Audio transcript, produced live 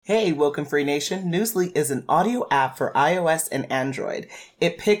Hey, Woken Free Nation, Newsly is an audio app for iOS and Android.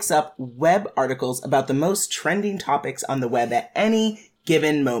 It picks up web articles about the most trending topics on the web at any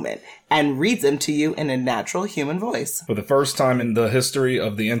given moment and reads them to you in a natural human voice. For the first time in the history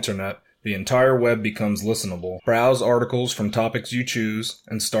of the internet, the entire web becomes listenable. Browse articles from topics you choose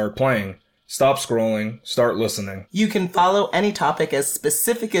and start playing. Stop scrolling, start listening. You can follow any topic as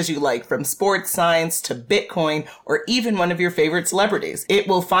specific as you like, from sports, science to Bitcoin, or even one of your favorite celebrities. It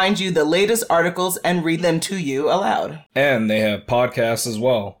will find you the latest articles and read them to you aloud. And they have podcasts as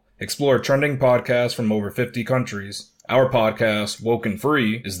well. Explore trending podcasts from over 50 countries. Our podcast, Woken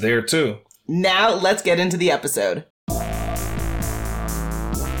Free, is there too. Now let's get into the episode.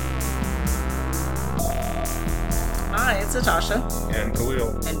 Hi, it's Natasha. And Khalil.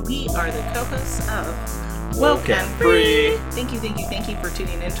 And we are the co-hosts of Woken Free. Thank you for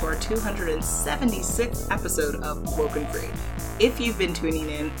tuning in to our 276th episode of Woken Free. If you've been tuning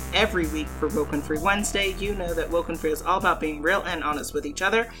in every week for Woken Free Wednesday, you know that Woken Free is all about being real and honest with each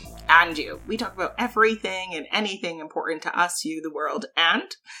other and you. We talk about everything and anything important to us, you, the world,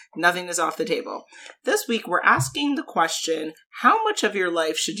 and nothing is off the table. This week, we're asking the question, how much of your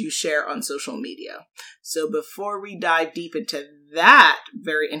life should you share on social media? So before we dive deep into that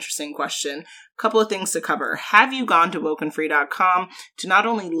very interesting question, a couple of things to cover. Have you gone to wokenfree.com to not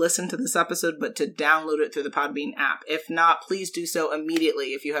only listen to this episode, but to download it through the Podbean app? If not, please do so immediately.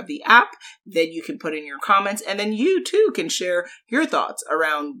 If you have the app, then you can put in your comments, and then you too can share your thoughts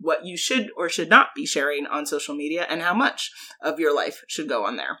around what you should or should not be sharing on social media and how much of your life should go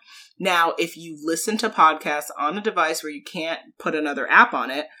on there. Now, if you listen to podcasts on a device where you can't put another app on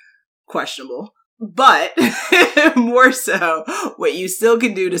it, questionable. But more so, what you still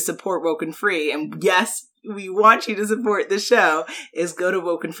can do to support Woken Free, and yes, we want you to support the show, is go to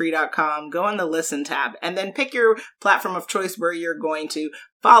wokenfree.com, go on the Listen tab, and then pick your platform of choice where you're going to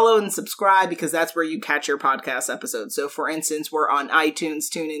follow and subscribe, because that's where you catch your podcast episodes. So, for instance, we're on iTunes,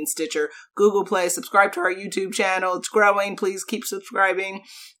 TuneIn, Stitcher, Google Play. Subscribe to our YouTube channel. It's growing. Please keep subscribing.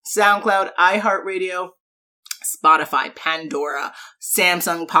 SoundCloud, iHeartRadio, Spotify, Pandora,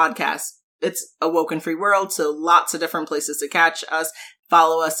 Samsung Podcasts. It's a Woken Free world, so lots of different places to catch us.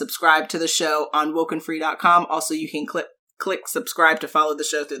 Follow us, subscribe to the show on wokenfree.com. Also, you can click subscribe to follow the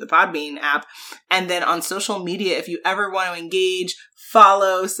show through the Podbean app. And then on social media, if you ever want to engage,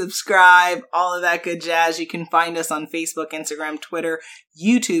 follow, subscribe, all of that good jazz, you can find us on Facebook, Instagram, Twitter,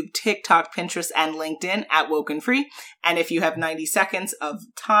 YouTube, TikTok, Pinterest, and LinkedIn at Woken Free. And if you have 90 seconds of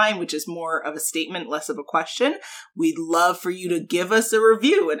time, which is more of a statement, less of a question, we'd love for you to give us a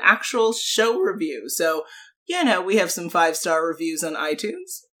review, an actual show review. So, we have some 5-star reviews on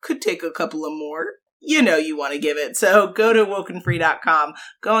iTunes. Could take a couple of more. You want to give it. So go to wokenfree.com,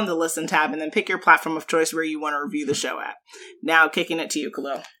 go on the Listen tab, and then pick your platform of choice where you want to review the show at. Now, kicking it to you,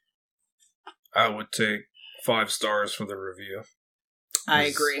 Khalil. I would take 5 stars for the review. I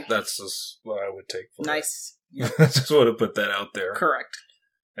agree. That's just what I would take for Nice. it. I just want to put that out there. Correct.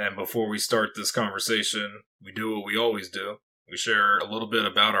 And before we start this conversation, we do what we always do. We share a little bit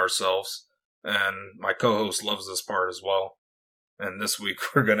about ourselves, and my co-host loves this part as well. And this week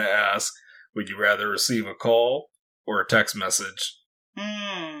we're going to ask, would you rather receive a call or a text message?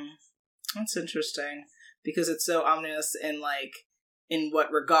 That's interesting. Because it's so ominous in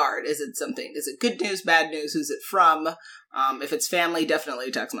what regard? Is it good news, bad news? Who's it from? If it's family, definitely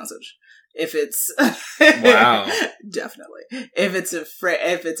a text message. If it's wow, definitely. If it's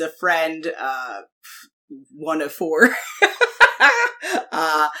a friend, 1 of 4.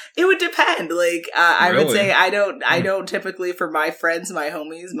 It would depend. I would say I don't typically, for my friends, my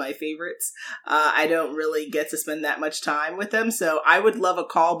homies, my favorites, I don't really get to spend that much time with them. So I would love a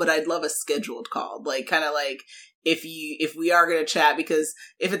call, but I'd love a scheduled call. If we are going to chat, because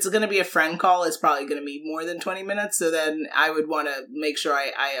if it's going to be a friend call, it's probably going to be more than 20 minutes. So then I would want to make sure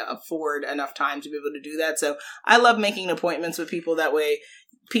I afford enough time to be able to do that. So I love making appointments with people. That way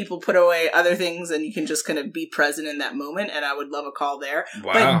people put away other things and you can just kind of be present in that moment. And I would love a call there.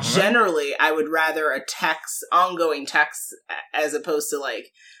 Wow. But generally I would rather a ongoing text, as opposed to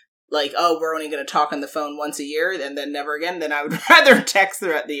we're only going to talk on the phone once a year and then never again. Then I would rather text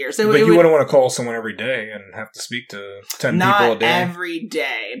throughout the year. So but you wouldn't want to call someone every day and have to speak to 10 people a day. Not every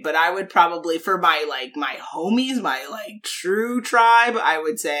day, but I would probably, for my homies, my true tribe, I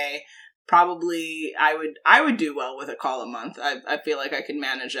would say probably I would do well with a call a month. I feel like I could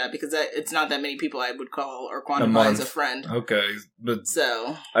manage that, because it's not that many people I would call or quantify as a friend. Okay, but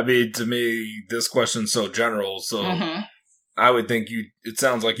so I mean, to me, this question's so general. So I would think it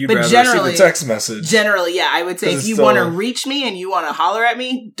sounds like you'd But rather generally- receive a text message. Generally, yeah, I would say 'Cause if it's you still- want to reach me and you want to holler at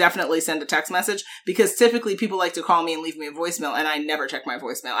me, definitely send a text message, because typically people like to call me and leave me a voicemail, and I never check my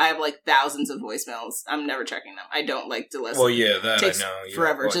voicemail. I have like thousands of voicemails. I'm never checking them. I don't like to listen. Well, yeah, that Takes I know. Yeah,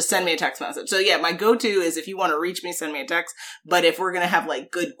 forever. what- Just send me a text message. So yeah, my go-to is if you want to reach me, send me a text. But if we're going to have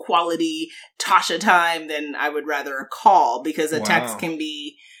like good quality Tasha time, then I would rather a call, because a Wow. text can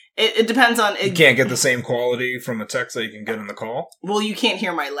be, it depends on You can't get the same quality from a text that you can get in the call. well, you can't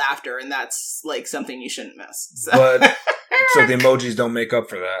hear my laughter, and that's like something you shouldn't miss. So. But so the emojis don't make up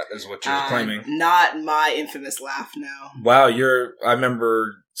for that, is what you're claiming. Not my infamous laugh, no. Wow, I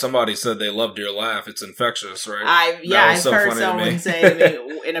remember somebody said they loved your laugh. It's infectious, right? I've was so heard funny to someone me. say to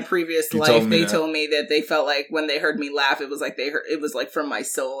me in a previous You life, told me they that. told me that they felt like when they heard me laugh, it was like it was like from my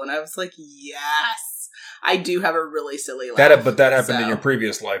soul, and I was like, yes, I do have a really silly laugh. But that happened in So- your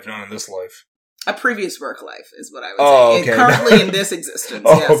previous life, not in this life. A previous work life is what I would Oh, say. okay. Currently in this existence,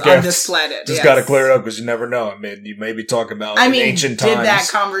 Oh, yes, okay. on this planet. Just yes. got to clear it up because you never know. I mean, you may be talking about I mean, ancient did times. that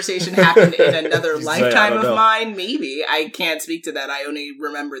conversation happen in another Say, I lifetime don't of know. mine? Maybe. I can't speak to that. I only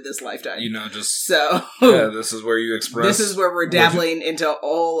remember this lifetime. Just So, yeah, this is where you express. this is where we're dabbling into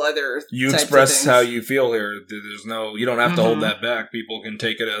all other You types of express things. how you feel here. There's no, you don't have to Mhm. hold that back. People can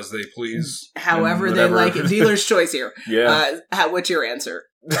take it as they please. However and they whatever. like it. Dealer's choice here. Yeah. What's your answer?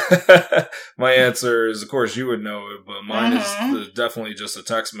 My answer is, of course, you would know it, but mine Mhm. is definitely just a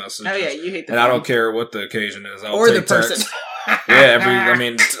text message. Oh yeah, you hate the And I phone. don't care what the occasion is. I'll or take the person. text. I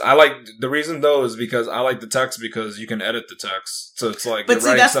mean, I like the reason though is because I like the text because you can edit the text. So it's like, But you're see,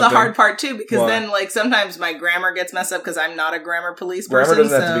 writing that's the something- hard part too, because Why? then like sometimes my grammar gets messed up because I'm not a grammar police Grammar person.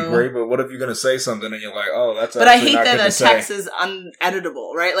 doesn't have to so- be great, but what if you're going to say something and you're like, oh, that's But I actually hate not that good a to say. text is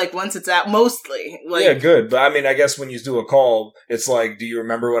uneditable, right? Like once it's out, mostly. Like, Yeah, good. But I mean, I guess when you do a call, it's like, do you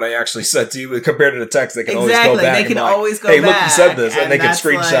remember what I actually said to you? Compared to the text, they can always exactly. go back. They can and like, always go hey, back. look, you said this, and they can that's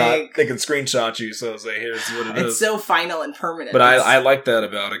screenshot. like- They can screenshot you, so say, here's what it is. it's so final and permanent. But It's- I like that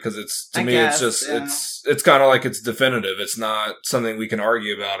about it because it's to I me guess, it's just yeah. it's kind of like it's definitive. It's not something we can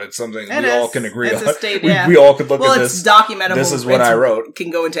argue about. It's something It we all is. can agree It's on. a state- we, yeah. we all could look well, at it's this. documentable. This is what It's- I wrote. Can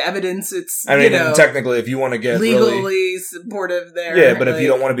go into evidence. It's I mean, you know, and technically, if you want to get legally really, supportive there. yeah, but if you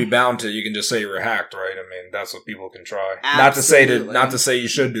like- don't want to be bound to, you can just say you were hacked, right? I mean, that's what people can try. Not to say Absolutely. you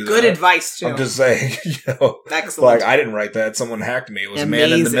should do that. good advice too. I'm just saying, Excellent. like I didn't write that. Someone hacked me. It was a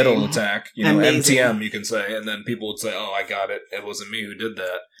man in the middle Amazing. attack. Amazing. MTM, you can say, and then people would say, "Oh, I got it. It wasn't me who did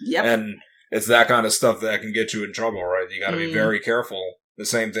that." Yep. And it's that kind of stuff that can get you in trouble, right? You got to be Mm. very careful. The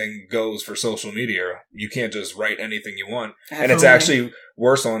same thing goes for social media. You can't just write anything you want. And Absolutely. it's actually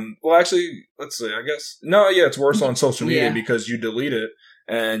worse on, well, actually, let's see, I guess. No, yeah, it's worse on social media Yeah. because you delete it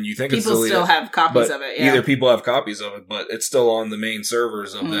and you think it's people deleted. still have copies but of it. Yeah. either people have copies of it, but it's still on the main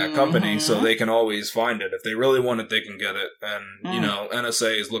servers of that company, so Mhm. they can always find it. If they really want it, they can get it. And, Mm.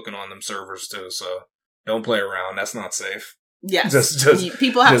 NSA is looking on them servers too, so don't play around. That's not safe. Yes. Just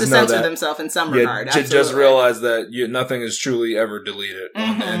People have to just know censor that. themselves in some Yeah, regard. just Absolutely. realize that nothing is truly ever deleted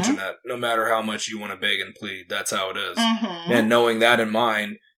on the Mhm. internet, no matter how much you want to beg and plead. That's how it is. Mhm. And knowing that in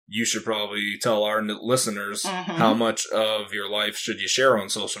mind, you should probably tell our listeners Mhm. how much of your life should you share on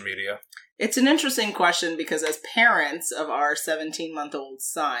social media. It's an interesting question because as parents of our 17-month-old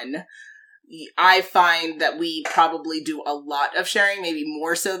son, I find that we probably do a lot of sharing, maybe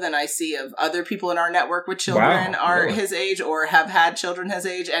more so than I see of other people in our network with children Wow, are really? his age or have had children his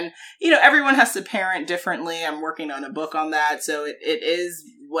age. And, everyone has to parent differently. I'm working on a book on that. So it is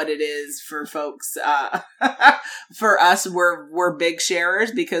what it is for folks. For us, we're big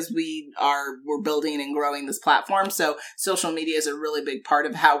sharers because we're building and growing this platform. So social media is a really big part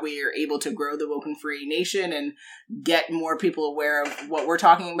of how we are able to grow the Woken Free Nation and get more people aware of what we're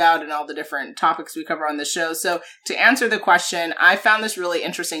talking about and all the different topics we cover on the show. So to answer the question, I found this really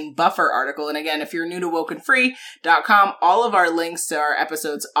interesting Buffer article. And again, if you're new to wokenfree.com, all of our links to our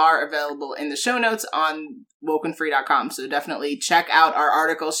episodes are available in the show notes on wokenfree.com. So definitely check out our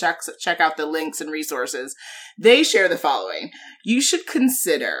articles, check out the links and resources. They share the following. You should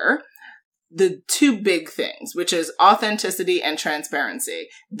consider the two big things, which is authenticity and transparency.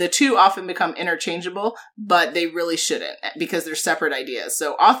 The two often become interchangeable, but they really shouldn't because they're separate ideas.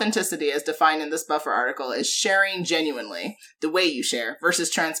 So authenticity, as defined in this Buffer article, is sharing genuinely, the way you share, versus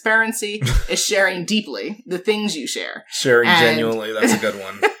transparency is sharing deeply, the things you share. Sharing And- genuinely, that's a good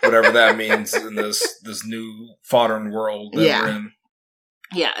one. Whatever that means in this new modern world that Yeah. we're in.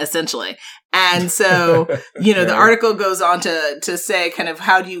 Yeah, essentially. And so, the article goes on to say kind of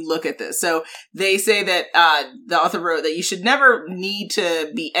how do you look at this? So they say that the author wrote that you should never need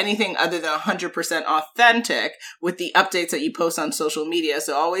to be anything other than 100% authentic with the updates that you post on social media.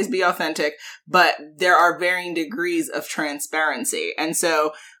 So always be authentic, but there are varying degrees of transparency. And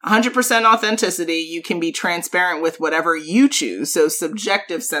so 100% authenticity, you can be transparent with whatever you choose. So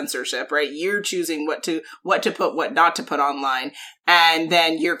subjective censorship, right? You're choosing what to put, what not to put online. And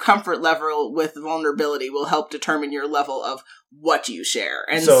then your comfort level with vulnerability will help determine your level of what you share.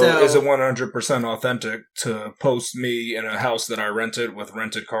 And so is it 100% authentic to post me in a house that I rented with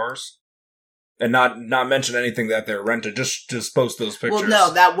rented cars? And not mention anything that they're rented, just post those pictures. Well,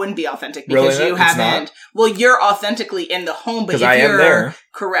 no, that wouldn't be authentic because really? You haven't. Well, you're authentically in the home, but if I am there.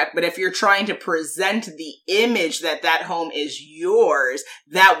 Correct, but if you're trying to present the image that home is yours,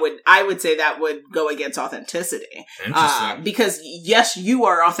 I would say that would go against authenticity. Interesting. Because yes, you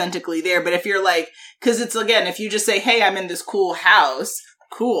are authentically there, but if you're because it's again, if you just say, "Hey, I'm in this cool house,"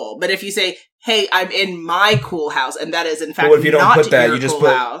 cool. But if you say, "Hey, I'm in my cool house," and that is in fact, well, if you don't put that, you just cool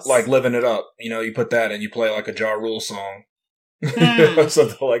put house. "Living it up." You put that and you play like a Ja Rule song.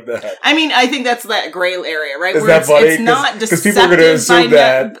 Something like that. I mean, I think that's that gray area, right? Is where that funny? It's not deceptive, people are going to assume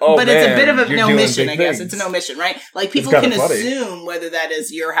that, but it's a bit of an omission, I guess. It's an omission, right? Like people can funny. assume whether that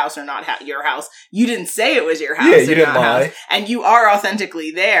is your house or not your house. You didn't say it was your house. Yeah, you didn't lie. House, and you are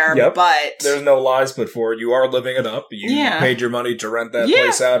authentically there, yep. but there's no lies put forward. You are living it up. You paid your money to rent that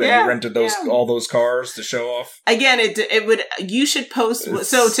place out, and you rented all those cars to show off. Again, you should post.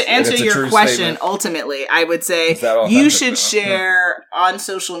 So to answer your question, statement. Ultimately, I would say you should share on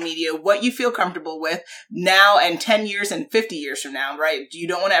social media what you feel comfortable with now and 10 years and 50 years from now, right? You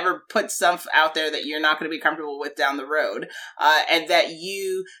don't want to ever put stuff out there that you're not going to be comfortable with down the road, and that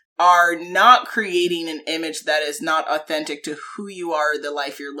you are not creating an image that is not authentic to who you are, the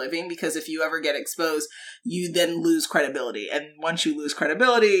life you're living, because if you ever get exposed, you then lose credibility. And once you lose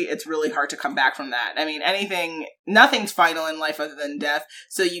credibility, it's really hard to come back from that. I mean, nothing's final in life other than death,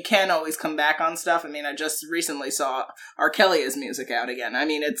 so you can always come back on stuff. I mean, I just recently saw R. Kelly's music out again. I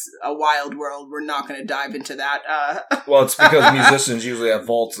mean, it's a wild world. We're not going to dive into that. Well, it's because musicians usually have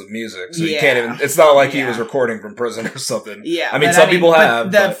vaults of music, so you can't even, it's not like he was recording from prison or something. Yeah. I mean, some people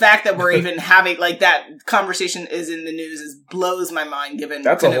have. The fact that we're even having, that conversation is in the news blows my mind, given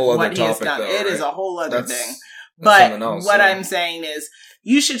that's a whole other topic, though, It right? is a whole other thing. But what I'm saying is,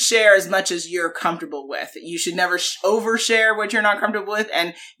 you should share as much as you're comfortable with. You should never overshare what you're not comfortable with,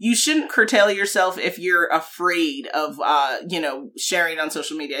 and you shouldn't curtail yourself if you're afraid of, sharing on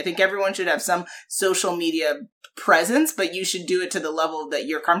social media. I think everyone should have some social media presence, but you should do it to the level that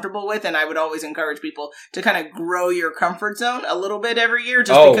you're comfortable with. And I would always encourage people to kind of grow your comfort zone a little bit every year,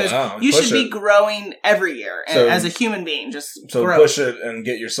 because you should be growing every year as a human being. Grow. Push it and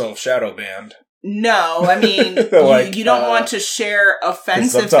get yourself shadow banned. No, I mean, you don't want to share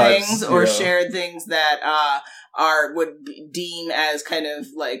offensive things or share things that would deem as kind of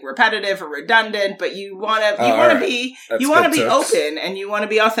repetitive or redundant, but you want to be open, and you want to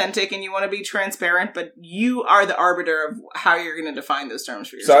be authentic, and you want to be transparent, but you are the arbiter of how you're going to define those terms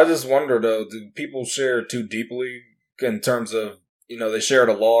for yourself. So I just wonder though, do people share too deeply in terms of, they shared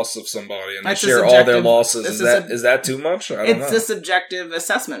a loss of somebody and they share all their losses. Is that too much? I don't know. It's a subjective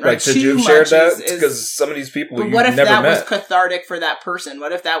assessment, right? Should you have shared that? Because some of these people you've never met. But what if that was cathartic for that person?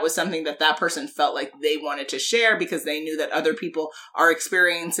 What if that was something that person felt like they wanted to share because they knew that other people are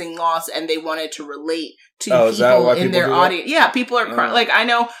experiencing loss and they wanted to relate to people in their audience? Yeah, people are crying. I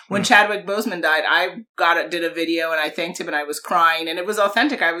know when Chadwick Boseman died, I did a video and I thanked him and I was crying, and it was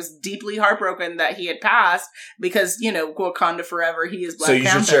authentic. I was deeply heartbroken that he had passed because, Wakanda forever. He is Black Panther.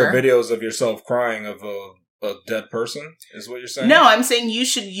 So you should share videos of yourself crying of a dead person, is what you're saying? No, I'm saying you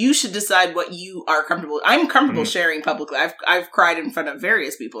should decide what you are comfortable with. I'm comfortable sharing publicly. I've cried in front of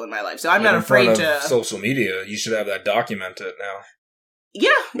various people in my life, so I'm not afraid to. Social media, you should have that documented now.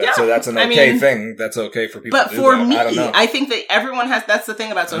 Yeah, So that's an okay thing. That's okay for people to do. But for me, I think that everyone has, that's the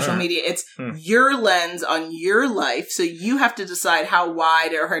thing about social media. It's your lens on your life. So you have to decide how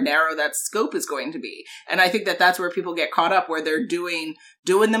wide or how narrow that scope is going to be. And I think that that's where people get caught up, where they're doing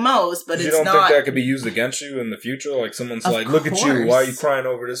the most, but it's not. You don't think that could be used against you in the future? Like someone's look at you. Why are you crying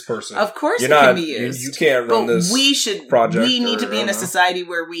over this person? Of course it can be used. You can't run this project. We need to be in a society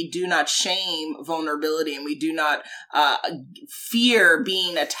where we do not shame vulnerability, and we do not fear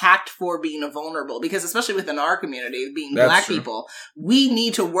being attacked for being vulnerable, because especially within our community, being Black people, we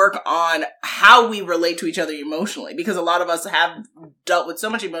need to work on how we relate to each other emotionally, because a lot of us have dealt with so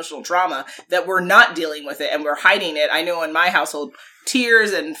much emotional trauma that we're not dealing with it and we're hiding it. I know in my household,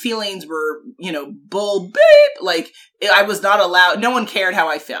 tears and feelings were, bull beep. Like, I was not allowed. No one cared how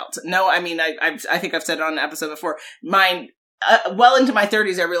I felt. No, I mean, I think I've said it on an episode before. Mine. Well into my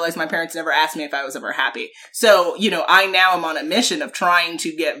 30s, I realized my parents never asked me if I was ever happy. So, I now am on a mission of trying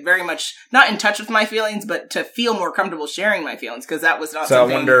to get very much, not in touch with my feelings, but to feel more comfortable sharing my feelings, because that was not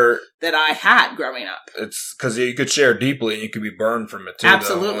something that I had growing up. It's because you could share deeply and you could be burned from it too.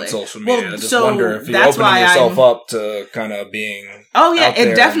 Absolutely. Though, on social media. Well, I just wonder if you're opening yourself up to kind of being. Oh, yeah,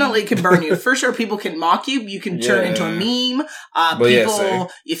 it definitely can burn you. For sure, people can mock you. You can turn into a meme.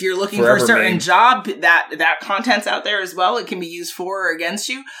 If you're looking for a certain job, that content's out there as well. It can be used for or against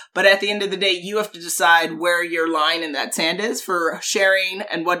you. But at the end of the day, you have to decide where your line in that sand is for sharing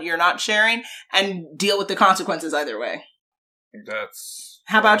and what you're not sharing, and deal with the consequences either way.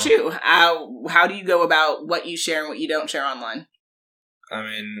 How about you? How do you go about what you share and what you don't share online? I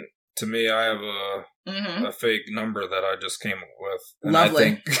mean, to me, I have a fake number that I just came up with. And Lovely.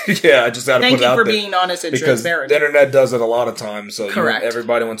 I think, I just got to put it out there. Thank you for being honest and transparent. Because the internet does it a lot of times, so correct.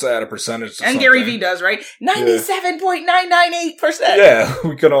 Everybody wants to add a percentage to and something. Gary Vee does, right? 97.998%. Yeah,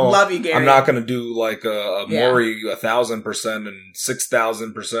 we can all. Love you, Gary. I'm not going to do like a Maury 1,000% and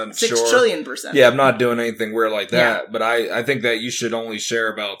 6,000% 6 trillion%. Yeah, I'm not doing anything weird like that. Yeah. But I think that you should only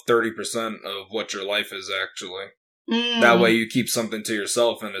share about 30% of what your life is actually. That way you keep something to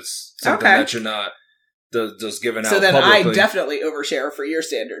yourself and it's something that you're not just giving out so then publicly. I definitely overshare for your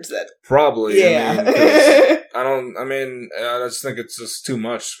standards then. Probably. Yeah. I just think it's just too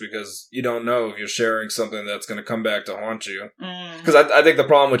much because you don't know if you're sharing something that's going to come back to haunt you. Because I think the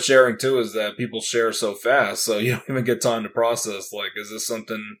problem with sharing too is that people share so fast, so you don't even get time to process, like, is this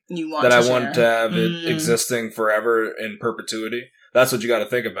something that I want to have it existing forever in perpetuity? That's what you got to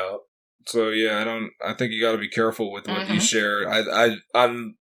think about. So yeah, I think you got to be careful with what you share.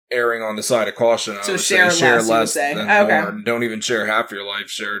 I'm erring on the side of caution. So share less than more. Don't even share half your life.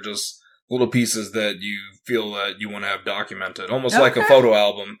 Share just little pieces that you feel that you want to have documented. Almost like a photo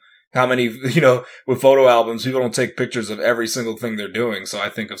album. How many, with photo albums, people don't take pictures of every single thing they're doing. So I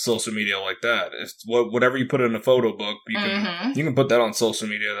think of social media like that. If whatever you put in a photo book, you can put that on social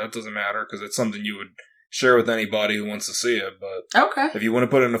media. That doesn't matter because it's something you would share with anybody who wants to see it. But if you want to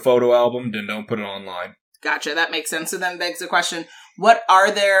put it in a photo album, then don't put it online. Gotcha. That makes sense. So then begs the question, what are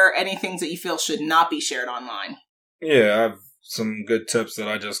there any things that you feel should not be shared online? Yeah, I have some good tips that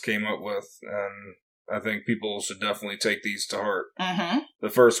I just came up with, and I think people should definitely take these to heart. The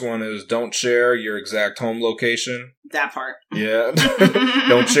first one is don't share your exact home location. That part. Yeah.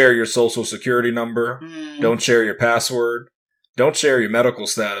 Don't share your social security number. Don't share your password. Don't share your medical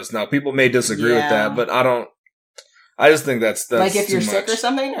status. Now, people may disagree with that, but I just think that's like if you're too sick much. or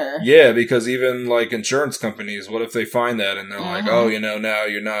something, or yeah, because even like insurance companies, what if they find that and they're like, oh, now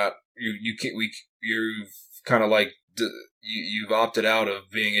you're not, you've kind of like you've opted out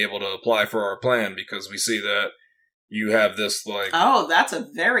of being able to apply for our plan because we see that you have this like. Oh, that's a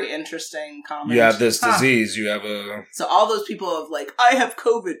very interesting comment. You have this disease. You have So all those people of like, I have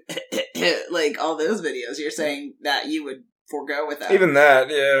COVID, like all those videos. You're saying that you would forego with that. Even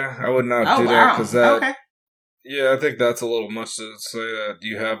that, yeah, I would not do that because that. Yeah, I think that's a little much to say that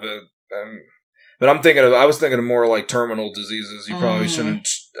you have it. But I was thinking of more like terminal diseases. You probably shouldn't.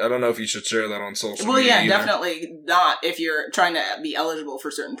 I don't know if you should share that on social media. Well, yeah, definitely not if you're trying to be eligible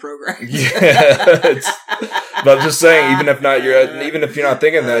for certain programs. Yeah, but I'm just saying, even if you're not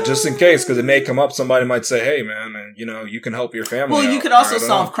thinking that, just in case, because it may come up, somebody might say, "Hey, man, and you can help your family." Well, out. you could also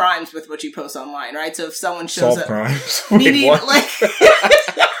solve crimes with what you post online, right? So if someone shows solve crimes, meaning like.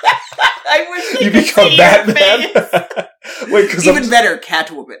 I wish you become Batman. Wait, because even better,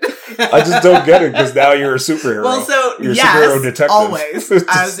 Catwoman. I just don't get it because now you're a superhero. Well, so you're yes, a superhero detective. Always,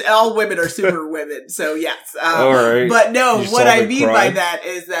 as all women are super women. So yes, all right. But no, what I mean by that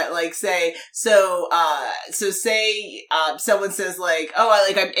is that, like, say someone says like, oh,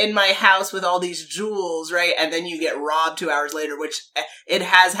 I'm in my house with all these jewels, right? And then you get robbed 2 hours later, which it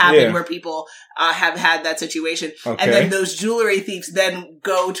has happened where people have had that situation, and then those jewelry thieves then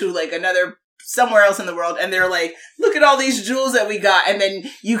go to like another. Somewhere else in the world, and they're like, look at all these jewels that we got, and then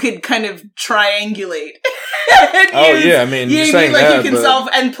you could kind of triangulate. You're saying that, you can solve,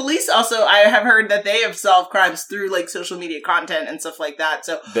 and police also, I have heard that they have solved crimes through like social media content and stuff like that.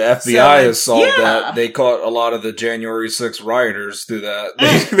 So the FBI has solved that. They caught a lot of the January 6th rioters through that.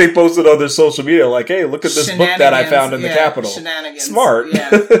 They posted on their social media like, hey, look at this book that I found in the Capitol. Shenanigans. Smart. Yeah.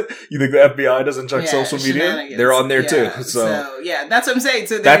 You think the FBI doesn't check social media? They're on there too. So yeah, that's what I'm saying.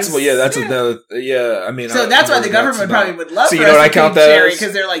 So that's another. Yeah, I mean, so that's why the government probably would love. So you know what I count that as?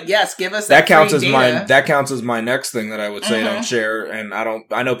 Because they're like, yes, give us that counts as data. That counts as my next thing that I would say don't share. And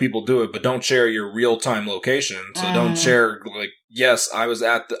I know people do it, but don't share your real time location. So don't share like yes,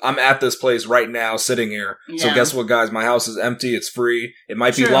 I'm at this place right now sitting here. So Yeah. guess what, guys? My house is empty. It's free. It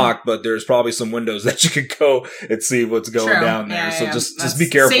might be True. locked, but there's probably some windows that you could go and see what's going True. down there. Yeah, So yeah. just be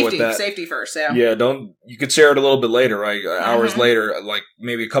careful with that. Safety first, yeah. Yeah, you could share it a little bit later, right? Hours Mhm. later, like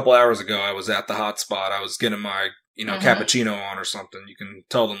maybe a couple hours ago, I was at the hot spot. I was getting my, Mhm. cappuccino on or something. You can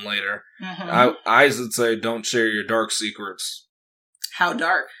tell them later. Mhm. I would say don't share your dark secrets. How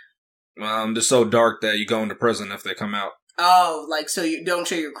dark? They're so dark that you go into prison if they come out. Oh, like, so you don't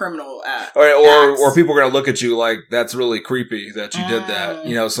show your criminal acts. Or people are going to look at you like, that's really creepy that you did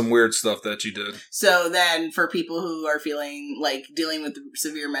that. Some weird stuff that you did. So then for people who are feeling like dealing with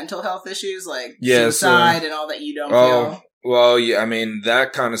severe mental health issues, like Yeah, suicide and all that, you don't feel. Well, yeah, I mean,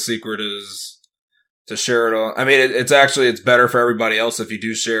 that kind of secret is to share it all. I mean, it's better for everybody else if you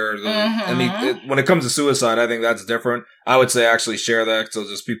do share. I mean, when it comes to suicide, I think that's different. I would say actually share that so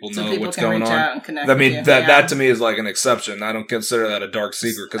just people know people what's can going reach on. out and connect I mean, with you. that to me is like an exception. I don't consider that a dark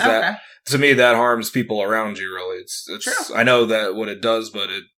secret because that, to me, that harms people around you, really. It's True. I know that what it does, but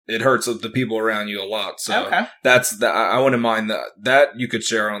it hurts the people around you a lot. So Okay. that's that. I wouldn't mind that you could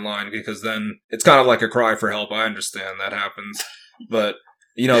share online because then it's kind of like a cry for help. I understand that happens, but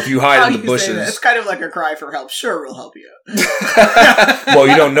if you hide in the bushes, it's kind of like a cry for help. Sure, we'll help you. Well,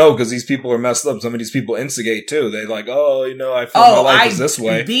 you don't know because these people are messed up. Some of these people instigate too. They like, I feel my life is this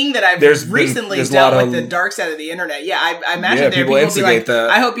way. Being that I've recently dealt with the dark side of the internet, I imagine there are people be like, that.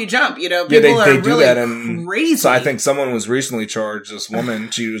 I hope you jump. People they are do really that and crazy. So I think someone was recently charged. This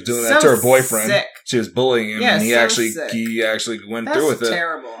woman, she was doing that to her boyfriend. Sick. She was bullying him, and he actually went through with it. That's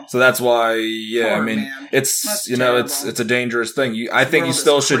terrible. So that's why, Poor man. it's That's it's a dangerous thing. I think you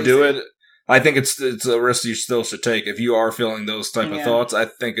still should do it. I think it's a risk you still should take. If you are feeling those type of thoughts, I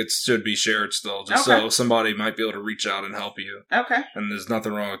think it should be shared still, just so somebody might be able to reach out and help you. Okay. And there's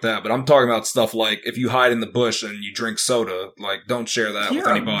nothing wrong with that. But I'm talking about stuff like if you hide in the bush and you drink soda, like don't share that with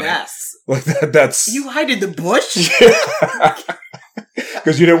anybody. Like that's you hide in the bush.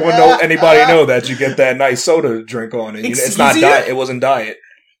 Because you didn't want anybody know that you get that nice soda to drink on it. It's not diet. It wasn't diet.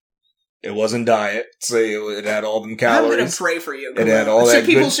 It wasn't diet. So it had all them calories. I'm going to pray for you. It had all that. Should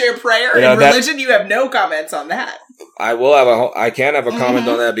people share prayer and religion? You have no comments on that. I can have a comment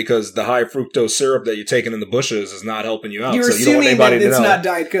on that because the high fructose syrup that you're taking in the bushes is not helping you out. You're so you don't want anybody to know. It's not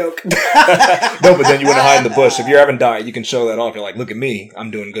Diet Coke. No, but then you want to hide in the bush. If you're having diet, you can show that off. You're like, look at me.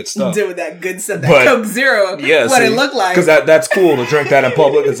 I'm doing good stuff. Doing that good stuff. That Coke Zero. Yeah, what it looked like. Because that's cool to drink that in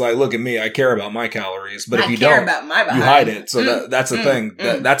public. It's like, look at me. I care about my calories. But if you don't, you hide it. So that's the thing.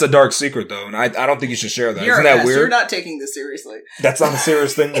 That's a dark secret, though. And I don't think you should share that. Isn't that weird? You're not taking this seriously. That's not a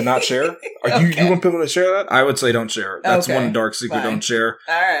serious thing to not share? You want people to share that? I would say don't share it. That's one dark secret. Don't share.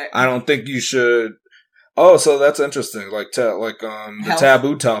 All right. I don't think you should. Oh, so that's interesting. The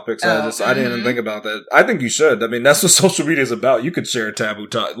taboo topics. I didn't even think about that. I think you should. I mean, that's what social media is about. You could share a taboo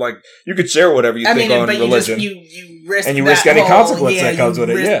topic. Like, you could share whatever you think on religion. You risk and you risk any consequence that comes with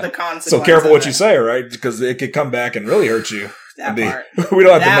it. Yeah. So careful what you say, right? Because it could come back and really hurt you. That part. We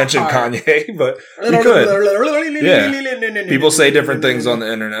don't have to mention Kanye, but we could. Yeah. People say different things on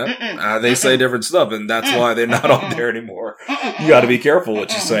the internet. They say different stuff, and that's why they're not on there anymore. You got to be careful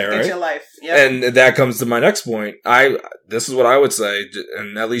what you say, right? It's your life. Yep. And that comes to my next point. This is what I would say,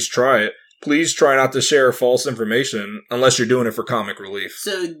 and at least try it. Please try not to share false information unless you're doing it for comic relief.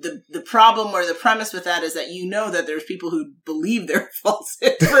 So the problem or the premise with that is that that there's people who believe they're false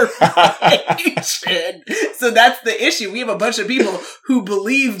information. So that's the issue. We have a bunch of people who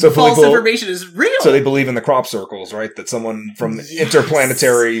believe false information is real. So they believe in the crop circles, right? That someone from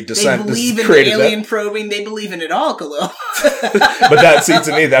interplanetary descent created that. They believe in alien probing. They believe in it all, Khalil. But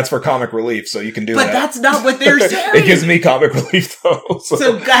to me, that's for comic relief. So you can do that. But that's not what they're saying. It gives me comic relief, though.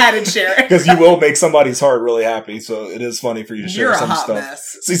 So go ahead and share it. Because you will make somebody's heart really happy, so it is funny for you to share some stuff.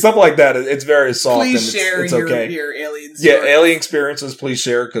 Mess. See, stuff like that, it's very soft. Please and share it's okay. your alien stories. Yeah, alien experiences, please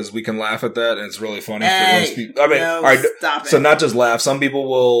share, because we can laugh at that, and it's really funny for those people. I mean, all right, stop it. So not just laugh. Some people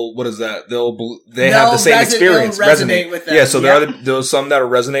will, what is that? They have the same experience. Resonate with them. Yeah, so there's some that'll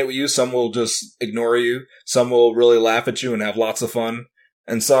resonate with you, some will just ignore you, some will really laugh at you and have lots of fun,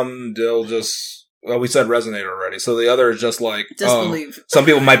 and some they'll just... Well, we said resonate already. So the other is just like, disbelieve. Some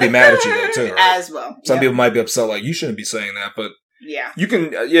people might be mad at you though too, right? As well. Some people might be upset, like, you shouldn't be saying that, but yeah, you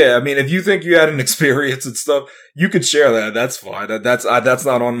can, I mean, if you think you had an experience and stuff, you could share that. That's fine. That's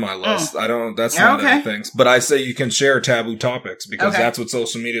not on my list. That's not any things, but I say you can share taboo topics because that's what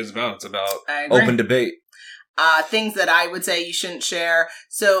social media is about. It's about open debate. Things that I would say you shouldn't share.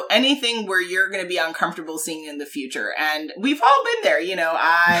 So anything where you're going to be uncomfortable seeing in the future. And we've all been there.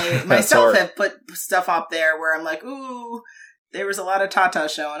 I myself have put stuff up there where I'm like, ooh, there was a lot of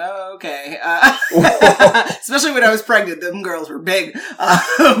tatas showing. Oh, okay. Especially when I was pregnant, them girls were big.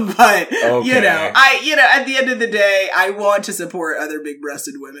 But okay. At the end of the day, I want to support other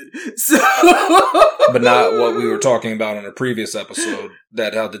big-breasted women. So, but not what we were talking about on a previous episode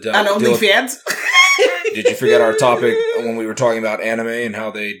that had to deal on OnlyFans. Did you forget our topic when we were talking about anime and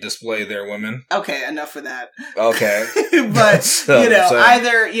how they display their women? Okay, enough for that. Okay. But,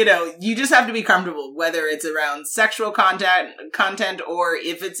 either, you just have to be comfortable, whether it's around sexual content or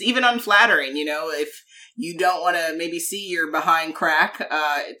if it's even unflattering, if you don't want to maybe see your behind crack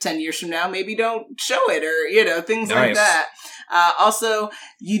 10 years from now, maybe don't show it or, things like that. Also,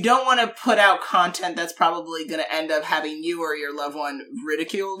 you don't want to put out content that's probably going to end up having you or your loved one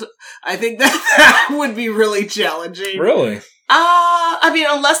ridiculed. I think that would be really challenging. Really?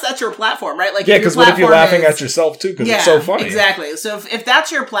 Unless that's your platform, right? Like, because what if you're laughing at yourself too? Because it's so funny. Exactly. So if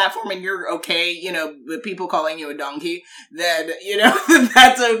that's your platform and you're okay, with people calling you a donkey, then,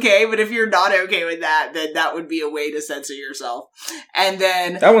 that's okay. But if you're not okay with that, then that would be a way to censor yourself. And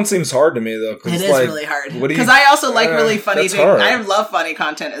then that one seems hard to me though. It is really hard. Because I also like really funny things. Hard. I love funny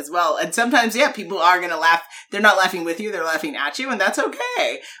content as well. And sometimes, people are going to laugh. They're not laughing with you. They're laughing at you. And that's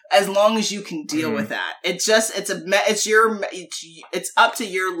okay. As long as you can deal with that. It's up to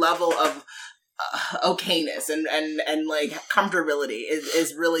your level of okayness and like comfortability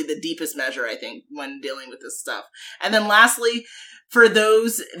is really the deepest measure, I think, when dealing with this stuff. And then lastly, for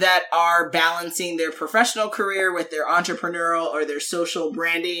those that are balancing their professional career with their entrepreneurial or their social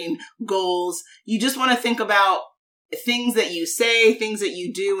branding goals, you just want to think about things that you say, things that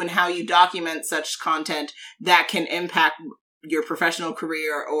you do, and how you document such content that can impact your professional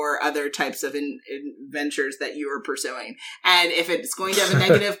career or other types of ventures that you are pursuing. And if it's going to have a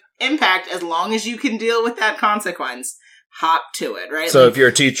negative impact, as long as you can deal with that consequence, hop to it, right? So if you're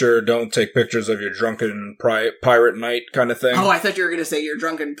a teacher, don't take pictures of your drunken pirate night kind of thing. Oh, I thought you were going to say your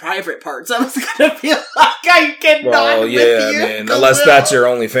drunken private parts. I was going to be like, I cannot with you. Man, unless that's your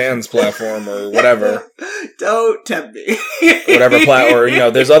OnlyFans platform or whatever. Don't tempt me. Whatever or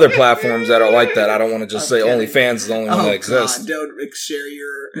there's other platforms that are like that. I don't want to just say OnlyFans is the only one that exists. God, don't share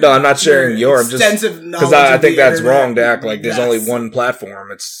your... No, I'm not sharing your. I'm just because I think that's wrong to act like there's only one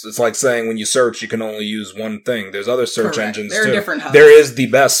platform. It's like saying when you search, you can only use one thing. There's other search engines there are too. Different hubs. There is the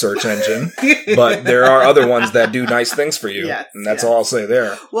best search engine, but there are other ones that do nice things for you, and that's all I'll say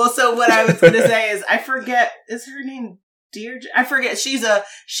there. Well, so what I was going to say is, I forget, is her name Deirdre? I forget. She's a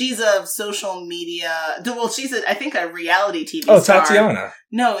social media. Well, I think a reality TV star. Oh, Tatiana.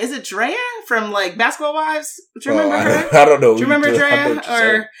 No, is it Drea from like Basketball Wives? Do you remember her? I don't know. Do you remember Drea?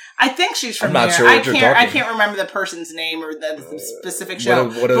 Or I think she's from I'm not sure what you're talking. I can't remember the person's name or the specific show.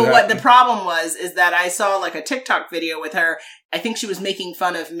 What the problem is that I saw like a TikTok video with her. I think she was making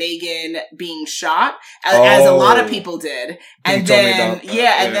fun of Megan being shot, as a lot of people did. And then,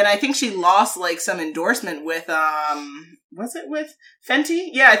 and then I think she lost like some endorsement with, was it with Fenty?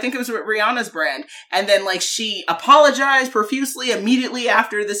 Yeah, I think it was with Rihanna's brand. And then like she apologized profusely immediately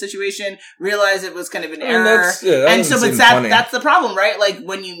after the situation, realized it was kind of an error. That's the problem, right? Like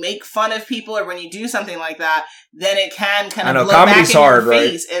when you make fun of people or when you do something like that, then it can kind of blow comedy's back in hard, your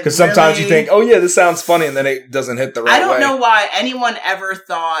face. Right? Because sometimes you think, oh yeah, this sounds funny, and then it doesn't hit the right way. I don't know why anyone ever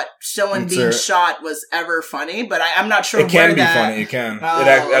thought someone being shot was ever funny, but I'm not sure. It can be funny. It can.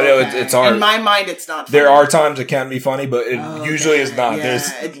 I know it's hard. In my mind, it's not funny. There are times it can be funny, but it usually is not. Yeah.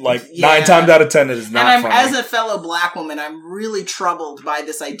 There's 9 times out of 10 it is not funny. As a fellow black woman, I'm really troubled by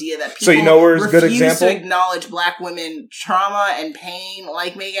this idea that people where's a good refuse example? To acknowledge black women trauma and pain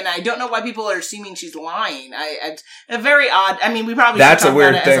like Megan. I don't know why people are assuming she's lying. It's a very odd. I mean, we probably that's a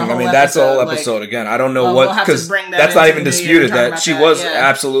weird thing. I mean, that's a whole episode again. I don't know what, because that's not even disputed that she was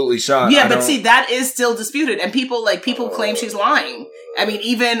absolutely shot. Yeah, but see, that is still disputed, and people claim she's lying. I mean,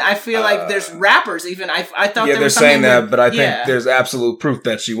 even I feel like there's rappers. Even I thought they're saying that, but I think there's absolute proof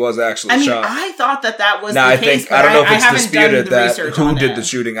that she was actually shot. I thought that was the case. I don't know if it's disputed that who did the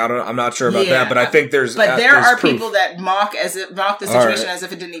shooting. I'm not sure about that, but I think there's. But there are people that mock the situation as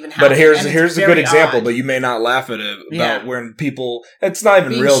if it didn't even happen. But here's a good example. But you may not laugh at it about when people. It's not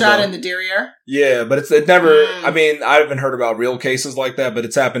even being real. Shot in the derriere. Yeah, but it never. I mean, I haven't heard about real cases like that, but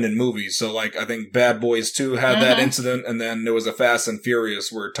it's happened in movies. So like, I think Bad Boys 2 had that incident, and then there was a Fast and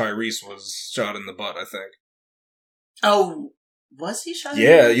Furious where Tyrese was shot in the butt, I think. Oh, Was he shot?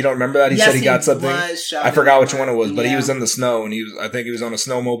 Yeah, you don't remember that? He said he got something. Was shot I forgot which one it was, but he Yeah. was in the snow, and I think he was on a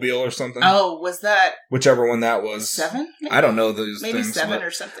snowmobile or something. Oh, was that Whichever one that was. 7? Maybe? I don't know those Maybe things. 7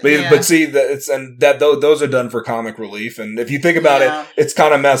 or something. But, Yeah. but see, those are done for comic relief, and if you think about Yeah. it, it's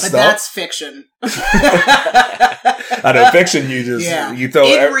kind of messed But up. that's fiction. I know fiction. You just you throw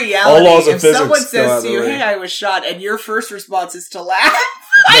In reality, all laws of if physics. someone go out says the to you, way. "Hey, I was shot," and your first response is to laugh,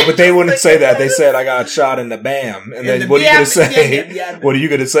 No, but they wouldn't say that. They said, "I got shot in the BAM," and then what are you going to say? Yeah. What are you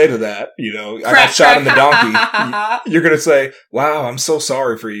going to say to that? You know, I got Crack, shot in the crack. donkey. You're going to say, "Wow, I'm so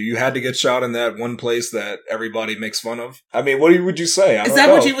sorry for you. You had to get shot in that one place that everybody makes fun of." I mean, what would you say? Is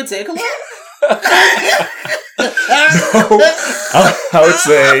that what you would say, Kalila? I would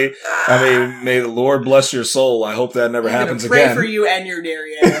say, I mean, may the Lord bless your soul. I hope that never I'm gonna happens pray again. for you and your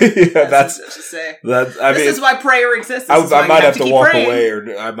dairy. Yeah, that's what to say. that. I mean, This is why prayer exists. I This is why might you have to keep walk praying. away,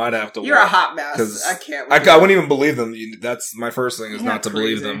 or I might have to. You're walk, a hot mess. 'cause I can't. I wouldn't even believe them. That's my first thing is You're not to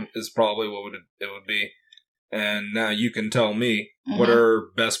believe crazy. them. Is probably what it would be. And now you can tell me what Mhm. are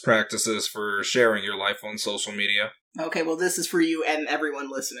best practices for sharing your life on social media. Okay, well, this is for you and everyone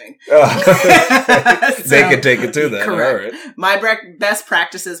listening. They could take it to that. Correct. All right. My best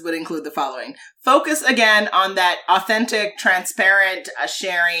practices would include the following. Focus again on that authentic, transparent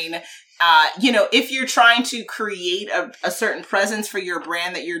sharing. If you're trying to create a certain presence for your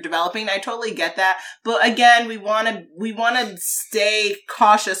brand that you're developing, I totally get that. But again, we want to stay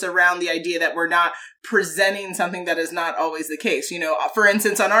cautious around the idea that we're not presenting something that is not always the case. For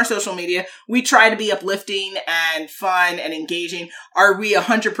instance, on our social media, we try to be uplifting and fun and engaging. Are we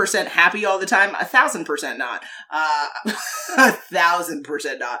 100% happy all the time? 1,000% not.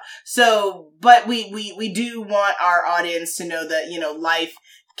 1,000% not. So, but we do want our audience to know that, life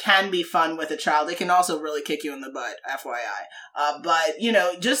can be fun with a child. It can also really kick you in the butt, FYI. But,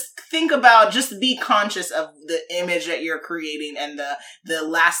 just be conscious of the image that you're creating and the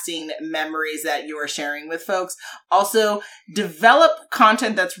lasting memories that you are sharing with folks. Also, develop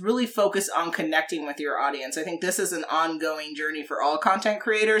content that's really focused on connecting with your audience. I think this is an ongoing journey for all content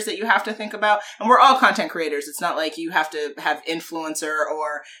creators that you have to think about. And we're all content creators. It's not like you have to have influencer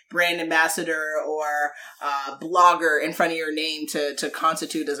or brand ambassador or blogger in front of your name to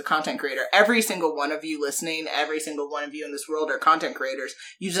constitute as a content creator. Every single one of you listening, every single one of you in this world are content creators.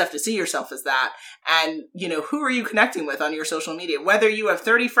 You just have to see yourself as that. And, who are you connecting with on your social media? Whether you have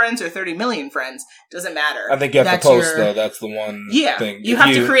 30 friends or 30 million friends, doesn't matter. I think you have to post, though. That's the one thing. You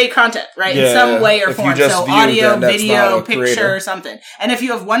have to create content, right? Yeah, in some way or if you form. just So view, audio, then that's video, not a picture, creator. something. And if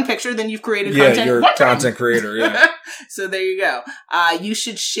you have one picture, then you've created Yeah, content. you're a one time. content creator, yeah. So there you go. You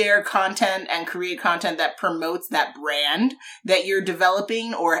should share content and create content that promotes that brand that you're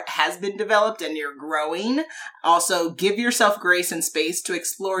developing or has been developed and you're growing. Also, give yourself grace and space to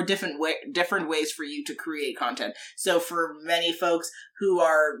explore different ways for you to create content. So for many folks who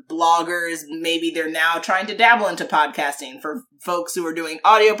are bloggers, maybe they're now trying to dabble into podcasting. For folks who are doing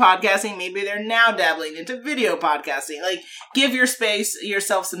audio podcasting, maybe they're now dabbling into video podcasting. Like, give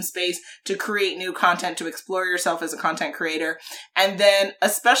yourself some space to create new content, to explore yourself as a content creator. And then,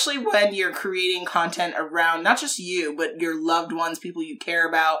 especially when you're creating content around not just you, but your loved ones, people you care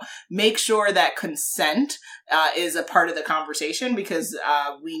about, make sure that consent is a part of the conversation, because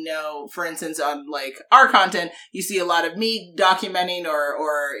we know, for instance, on like our content, you see a lot of me documenting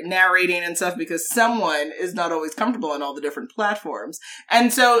or narrating and stuff because someone is not always comfortable on all the different platforms.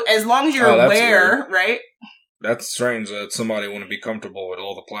 And so as long as you're aware, weird. right? That's strange that somebody wouldn't be comfortable with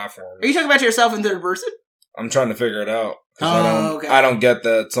all the platforms. Are you talking about yourself in third person? I'm trying to figure it out. Okay. I don't get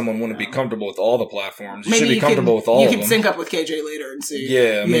that someone wouldn't be comfortable with all the platforms. You Maybe should be comfortable with all of them. You can sync up with KJ later and see.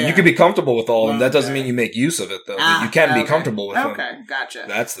 Yeah, I mean, you could be comfortable with all of them. That doesn't Okay. mean you make use of it, though. But you can be comfortable with them. Okay, gotcha.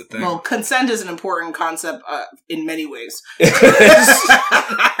 That's the thing. Well, consent is an important concept in many ways.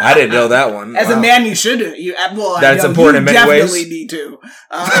 I didn't know that one. As Wow. a man, you should. That's important in many ways? You definitely need to.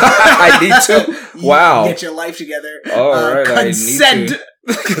 I need to? Wow. Get your life together. All right, consent. I need to.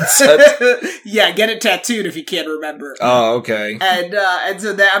 Consent? Yeah, get it tattooed if you can't remember. Oh, okay. And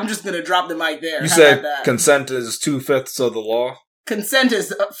so that I'm just gonna drop the mic there. You How said about that? consent is 2/5 of the law? Consent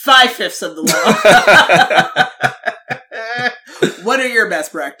is 5/5 of the law. What are your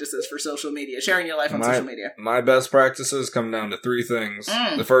best practices for social media? Sharing your life on social media. My best practices come down to three things.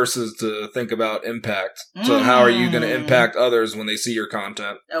 Mm. The first is to think about impact. So how are you going to impact others when they see your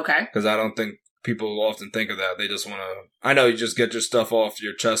content? Okay. Because I don't think people often think of that. They just want to... I know you just get your stuff off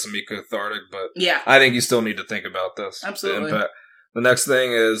your chest and be cathartic, but Yeah. I think you still need to think about this. Absolutely. The impact. The next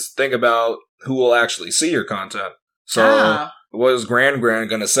thing is think about who will actually see your content. So what is Gran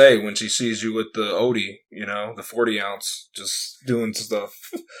gonna say when she sees you with the Odie, the 40 ounce, just doing stuff?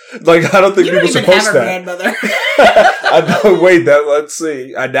 Like, I don't think people should post that. Grandmother. Let's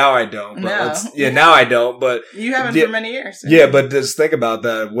see. Now I don't. But now I don't. But you haven't for many years. Yeah, but just think about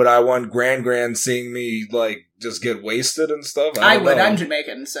that. Would I want Gran seeing me like just get wasted and stuff? I would. I'm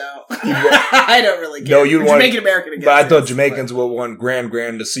Jamaican, so I don't really care. No, you'd want Jamaican American again. But I thought Jamaicans would want Gran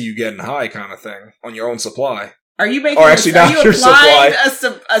to see you getting high, kind of thing, on your own supply. Are you making? Actually, not your supply.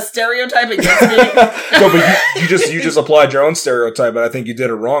 A stereotype against me? No, but you just applied your own stereotype, but I think you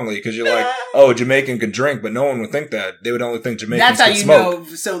did it wrongly because you're like, oh, Jamaican can drink, but no one would think that. They would only think Jamaicans can smoke. That's how you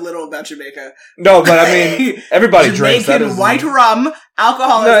know so little about Jamaica. No, but I mean, everybody drinks. Jamaican white rum,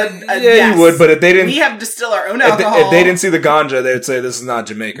 alcohol. You would, but if they didn't, we have distill our own alcohol. If they didn't see the ganja, they would say this is not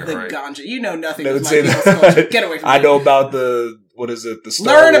Jamaica, the right? Ganja, you know nothing. They would say that. Get away from me. I know about the. What is it? The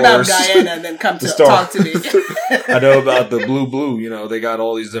Star Learn Wars. about Guyana and then come to talk to me. I know about the blue. They got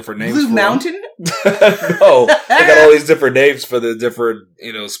all these different names. Blue Mountain? No, they got all these different names for the different,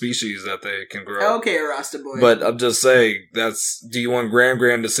 species that they can grow. Okay, Rasta boy. But I'm just saying, do you want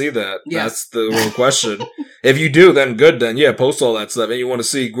Gran to see that? Yes. That's the real question. If you do, then good. Then yeah, post all that stuff. And you want to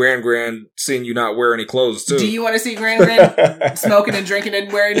see Gran seeing you not wear any clothes too. Do you want to see Gran smoking and drinking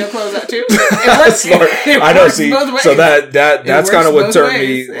and wearing no clothes out too? It works. I know. See, so that's kind of what turned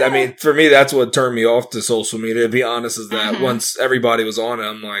me. Yeah. I mean, for me, that's what turned me off to social media. To be honest, is that once everybody was on it,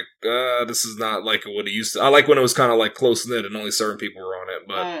 I'm like, this is not like what it used to. I like when it was kind of like close knit and only certain people were on it,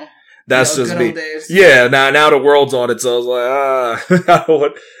 but. That's just me. Yeah, now the world's on it, so I was like, I don't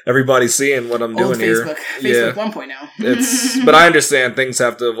want everybody seeing what I'm doing Facebook. here. Facebook 1.0. But I understand things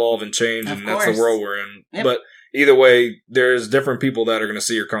have to evolve and change, and that's the world we're in. Yep. But either way, there's different people that are going to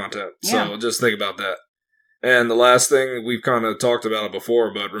see your content, so just think about that. And the last thing, we've kind of talked about it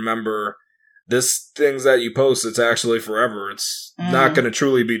before, but remember, things that you post, it's actually forever. It's not going to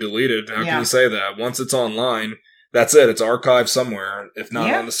truly be deleted. How can you say that? Once it's online, that's it. It's archived somewhere. If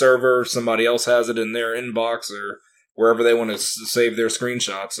not on the server, somebody else has it in their inbox or wherever they want to save their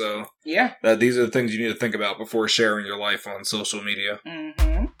screenshot. So these are the things you need to think about before sharing your life on social media.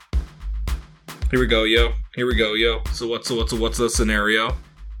 Mm-hmm. Here we go, yo. So what's the scenario?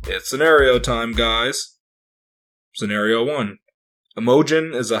 It's scenario time, guys. Scenario 1.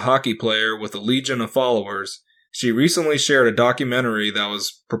 Imogen is a hockey player with a legion of followers. She recently shared a documentary that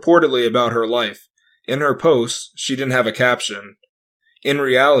was purportedly about her life. In her post, she didn't have a caption. In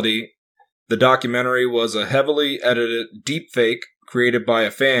reality, the documentary was a heavily edited deepfake created by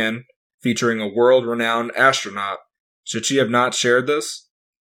a fan featuring a world-renowned astronaut. Should she have not shared this?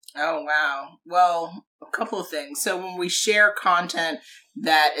 Oh, wow. Well, a couple of things. So when we share content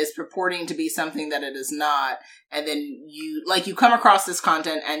that is purporting to be something that it is not, and then you come across this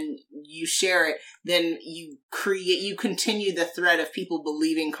content and you share it, then you continue the thread of people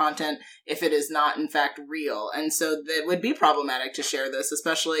believing content if it is not in fact real. And so that would be problematic to share this,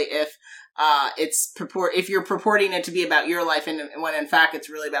 especially if if you're purporting it to be about your life and when in fact it's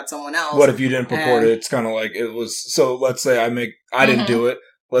really about someone else. What if you didn't purport it? It's kind of like it was. So let's say I didn't do it.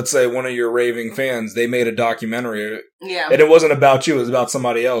 Let's say one of your raving fans, they made a documentary. Yeah. And it wasn't about you, it was about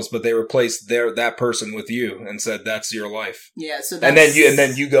somebody else, but they replaced that person with you and said that's your life. Yeah, so that's, and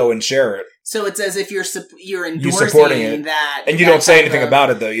then you go and share it. So it's as if you're endorsing supporting it. That. And you don't say anything about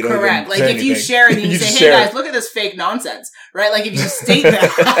it though. You don't correct. Like if you share it and you say, hey guys, look at this fake nonsense. Right? Like if you state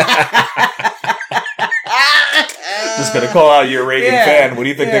that. Just gonna call out your raving fan. What do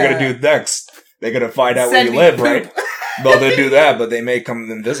you think they're gonna do next? They're gonna find out where you live, poop. Right? Well, they do that, but they may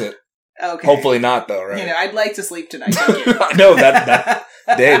come and visit. Okay. Hopefully not, though, right? I'd like to sleep tonight. Thank you. I know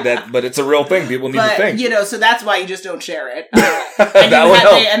but it's a real thing. People need to think. So that's why you just don't share it.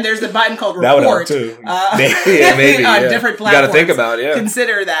 And there's the button called report. That would help too. Maybe on different platforms. You got to think about it. Yeah.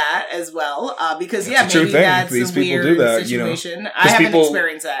 Consider that as well, because it's maybe that's these a people weird do that, situation. I haven't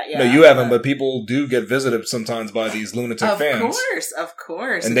experienced that. Yeah, no, you haven't, but people do get visited sometimes by these lunatic fans. Of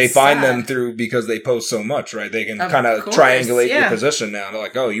course, and they find them because they post so much, right? They can kind of triangulate your position now. They're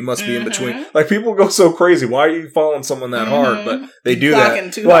like, oh, you must be in between. Like people go so crazy. Why are you following someone that hard? But they do that.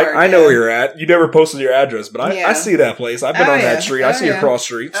 Like hard, I know where you're at. You never posted your address, but I see that place. I've been on that street. I see your cross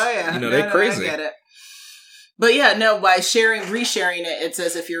streets. Oh yeah, they're crazy. I get it. But by resharing it, it's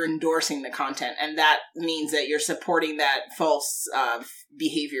as if you're endorsing the content, and that means that you're supporting that false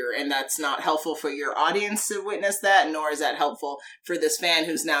behavior, and that's not helpful for your audience to witness that, nor is that helpful for this fan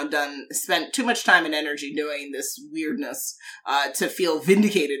who's now spent too much time and energy doing this weirdness to feel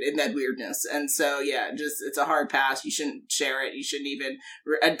vindicated in that weirdness. And so, it's a hard pass. You shouldn't share it. You shouldn't even.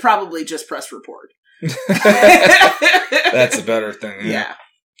 I'd probably just press report. That's a better thing. Yeah.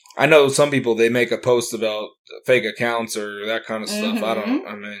 I know some people, they make a post about fake accounts or that kind of stuff.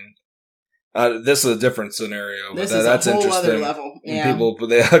 This is a different scenario, but that's a whole interesting. Other level. Yeah. People,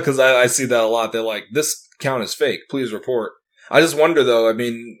 because I see that a lot. They're like, this account is fake. Please report. I just wonder though, I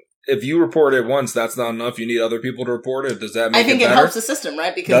mean, if you report it once, that's not enough. You need other people to report it. Does that make it better? I think it helps the system,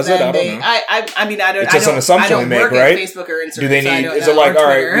 right? Because does then it? I mean, I don't. It's just an assumption we make, right? Facebook or Instagram. Do they need? Is it like, all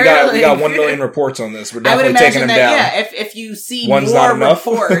right, we got 1 million reports on this. We're definitely taking them down. Yeah, if you see more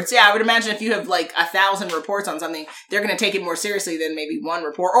reports, I would imagine if you have like 1,000 reports on something, they're going to take it more seriously than maybe one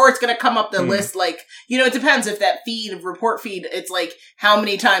report, or it's going to come up the list. Like, it depends if that report feed. It's like how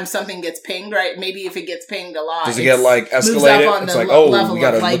many times something gets pinged, right? Maybe if it gets pinged a lot, does it get like escalated? It's like, oh, we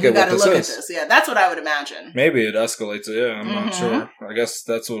got to look at what this is. Yeah, that's what I would imagine. Maybe it escalates it. Yeah, I'm not sure. I guess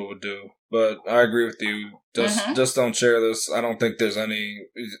that's what it would do. But I agree with you. Just don't share this. I don't think there's any.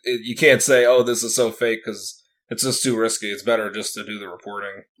 You can't say, "Oh, this is so fake," because it's just too risky. It's better just to do the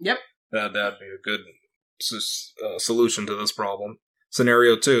reporting. Yep. That'd be a good solution to this problem.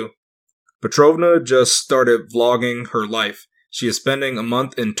 Scenario 2: Petrovna just started vlogging her life. She is spending a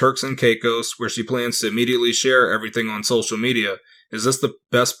month in Turks and Caicos, where she plans to immediately share everything on social media. Is this the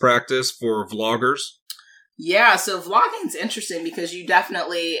best practice for vloggers? Yeah, so vlogging's interesting because you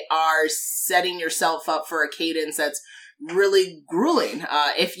definitely are setting yourself up for a cadence that's really grueling.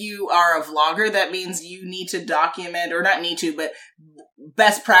 If you are a vlogger, that means you need to document, or not need to, but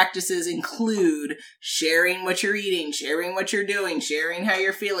best practices include sharing what you're eating, sharing what you're doing, sharing how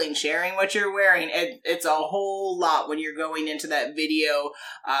you're feeling, sharing what you're wearing. It's a whole lot when you're going into that video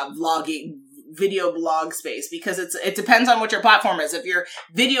blog space, because it depends on what your platform is. If your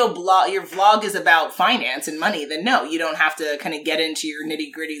your vlog is about finance and money, then no, you don't have to kind of get into your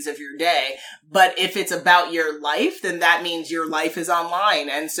nitty gritties of your day. But if it's about your life, then that means your life is online.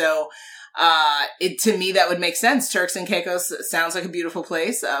 And so to me, that would make sense. Turks and Caicos sounds like a beautiful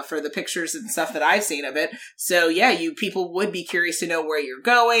place for the pictures and stuff that I've seen of it. So yeah, people would be curious to know where you're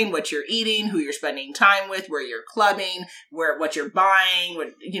going, what you're eating, who you're spending time with, where you're clubbing, what you're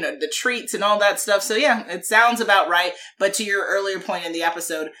buying, the treats and all that stuff. So yeah, it sounds about right. But to your earlier point in the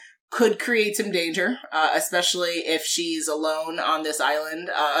episode, could create some danger, especially if she's alone on this island,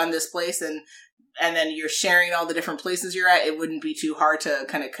 on this place, and then you're sharing all the different places you're at. It wouldn't be too hard to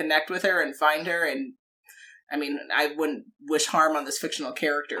kind of connect with her and find her. And I mean, I wouldn't wish harm on this fictional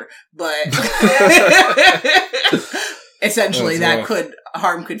character, but essentially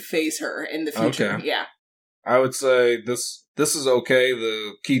harm could phase her in the future. Okay. Yeah. I would say this is okay.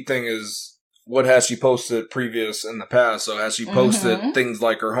 The key thing is, what has she posted previous in the past? So has she posted things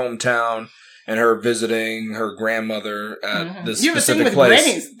like her hometown and her visiting her grandmother at this specific place? You have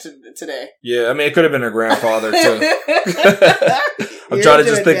a thing with grannies today. Yeah, I mean, it could have been her grandfather too. I'm trying to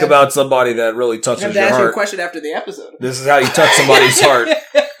just think about somebody that really touches your heart. I have to ask you a question after the episode. This is how you touch somebody's heart.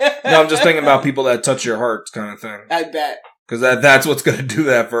 No, I'm just thinking about people that touch your heart, kind of thing. I bet. Because that's what's going to do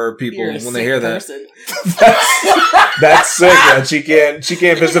that for people when they hear that. That's sick. That she can't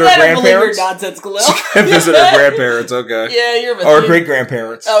visit her grandparents. Your nonsense, Khalil. She can't visit her grandparents. Okay. Yeah, you're. Or great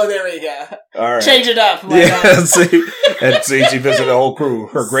grandparents. Oh, there we go. All right. Change it up. See, she visited the whole crew.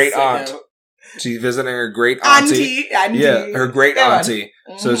 Her great aunt. She's visiting her great auntie. Yeah, her great auntie.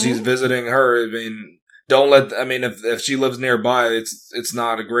 So she's visiting her. I mean, if she lives nearby, it's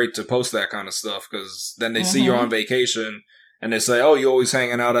not great to post that kind of stuff, because then they see you're on vacation and they say, oh, you're always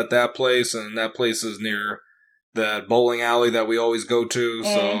hanging out at that place, and that place is near that bowling alley that we always go to,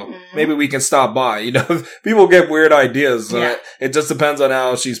 so maybe we can stop by. People get weird ideas. Yeah. It just depends on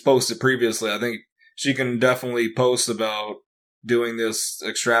how she's posted previously. I think she can definitely post about doing this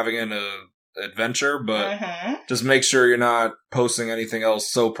extravagant adventure, but just make sure you're not posting anything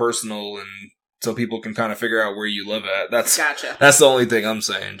else so personal, and so people can kind of figure out where you live at. That's the only thing I'm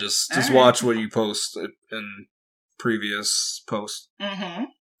saying. Just watch what you post in previous posts.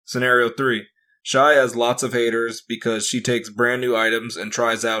 Scenario 3. Shy has lots of haters because she takes brand new items and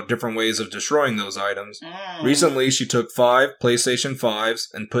tries out different ways of destroying those items. Recently, she took 5 PlayStation 5s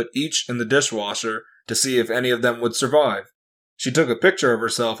and put each in the dishwasher to see if any of them would survive. She took a picture of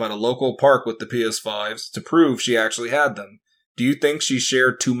herself at a local park with the PS5s to prove she actually had them. Do you think she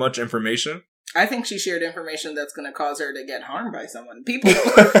shared too much information? I think she shared information that's going to cause her to get harmed by someone. People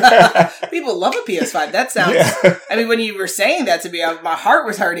love a PS5. That sounds... Yeah. I mean, when you were saying that to me, my heart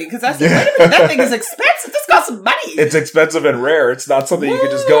was hurting, because I said, wait a minute, that thing is expensive. This costs some money. It's expensive and rare. It's not something you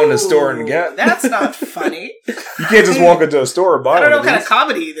can just go in the store and get. That's not funny. You can't just walk into a store and buy it. I don't know what kind of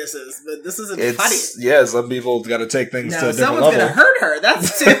comedy this is, but this isn't funny. Yeah, some people got to take things to a different level. Someone's going to hurt her.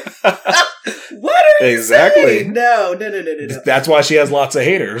 That's too... What are you saying? No. That's why she has lots of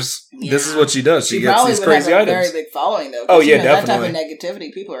haters. This is what she does. She gets probably these would crazy have a items. very big following, though. Oh, yeah, That definitely. type of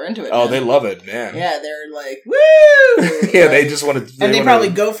negativity, people are into it. Oh, now. they love it, man. Yeah, they're like, woo! Yeah, they just want to... And they probably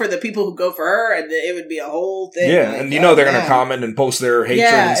go for the people who go for her, and it would be a whole thing. Yeah, like, and they're going to comment and post their hatred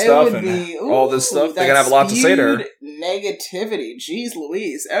and stuff and all this stuff. They're going to have a lot to say to her. Negativity. Jeez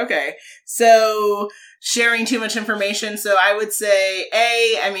Louise. Okay. So, sharing too much information. So, I would say,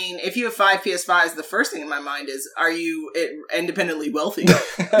 I mean, if you have 5 PS5s, the first thing in my mind is, are you independently wealthy?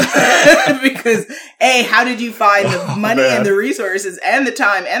 Because, how did you find the money and the resources and the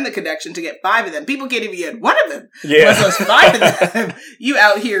time and the connection to get 5 of them? People can't even get 1 of them. Yeah. Much less 5 of them. You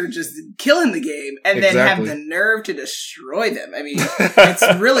out here just killing the game and then have the nerve to destroy them. I mean,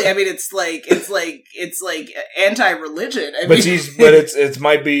 it's really, it's like anti-religion. But it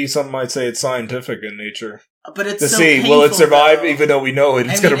might be, some might say it's scientific in nature. But it's to so see, painful, will it survive? though. Even though we know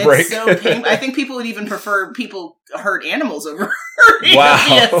it's going to break. It's so painful. I think people would even prefer people hurt animals over wow.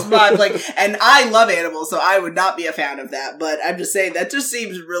 PS5. Like, and I love animals, so I would not be a fan of that. But I'm just saying that just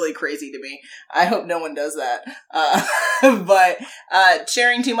seems really crazy to me. I hope no one does that. But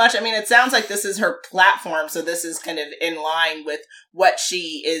sharing too much. I mean, it sounds like this is her platform, so this is kind of in line with what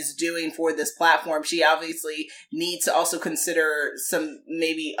she is doing for this platform. She obviously needs to also consider some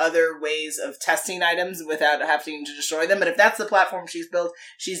maybe other ways of testing items without having to destroy them. But if that's the platform she's built,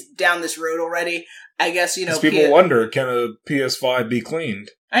 she's down this road already. I guess, people wonder, can a PS5 be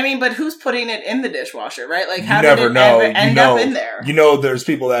cleaned? I mean, but who's putting it in the dishwasher, right? Like, how you never did it know. ever end up in there? You know, there's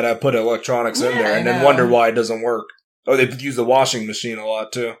people that have put electronics in there and then wonder why it doesn't work. Or they use the washing machine a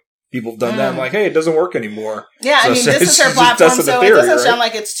lot too. People have done that. I'm like, hey, it doesn't work anymore. Yeah, so, I mean, this is her platform, so theory, it doesn't right? sound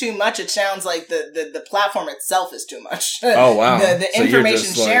like it's too much. It sounds like the platform itself is too much. Oh, wow. The so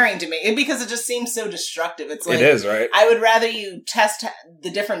information sharing to me. Because it just seems so destructive. It's like, it is, right? I would rather you test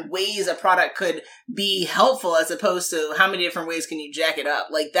the different ways a product could be helpful as opposed to how many different ways can you jack it up.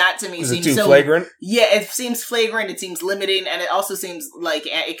 Like, that to me seems so flagrant? Yeah, it seems flagrant, it seems limiting, and it also seems like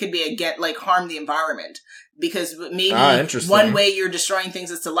it could be harm the environment. Because maybe one way you're destroying things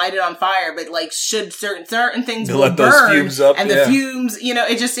is to light it on fire, but like should certain things will let burn those fumes up, and the fumes,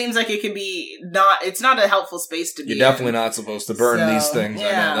 it just seems like it could be it's not a helpful space to be. You're definitely not supposed to burn these things.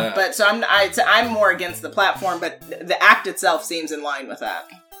 Yeah, I know that. But so I'm more against the platform, but the act itself seems in line with that.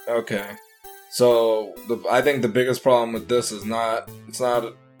 Okay, so I think the biggest problem with this is it's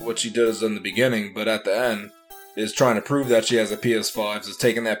not what she does in the beginning, but at the end. Is trying to prove that she has a PS5, is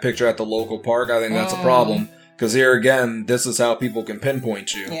taking that picture at the local park. I think that's a problem. Because here again, this is how people can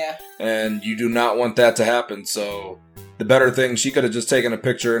pinpoint you. Yeah. And you do not want that to happen. So the better thing, she could have just taken a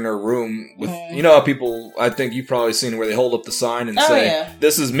picture in her room with, you know how people, I think you've probably seen where they hold up the sign and say,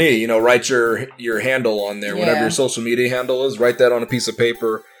 this is me, write your handle on there, whatever your social media handle is, write that on a piece of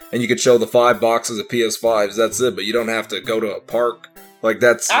paper. And you could show the 5 boxes of PS5s, that's it. But you don't have to go to a park. Like,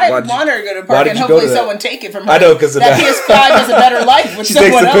 that's... I want her to go to park and hopefully someone take it from her. I know, because that PS5 has a better life with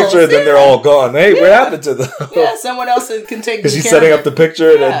someone else. She takes the picture and then they're all gone. Hey, what happened to them? Yeah, someone else can take because she's setting up the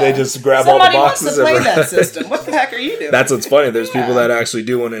picture and then they just grab all the boxes. Somebody wants to play that system. What the heck are you doing? That's what's funny. There's people that actually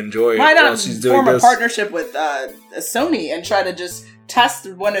do want to enjoy it while she's doing form this. A partnership with Sony and try to just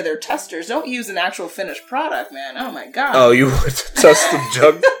test one of their testers. Don't use an actual finished product, man. Oh my god. Oh, you want to test the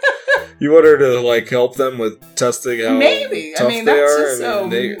junk? You want her to help them with testing how tough they that's are? Just so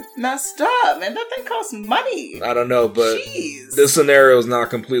messed up, man. That thing costs money. I don't know, but this scenario is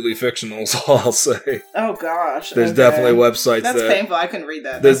not completely fictional. Is all I'll say. Oh gosh, there's definitely websites that's painful. I couldn't read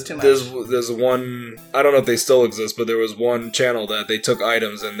that. That's too much. There's one. I don't know if they still exist, but there was one channel that they took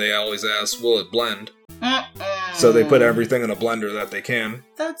items and they always asked, "Will it blend?" So they put everything in a blender that they can.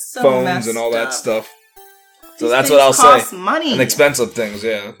 That's so phones and all that stuff. So These that's what I'll say. Money. And expensive things,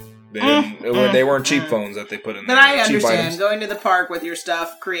 yeah. They weren't cheap phones that they put in there. But I understand. Going to the park with your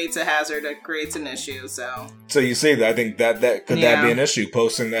stuff creates a hazard. It creates an issue. So you see, I think that could that be an issue?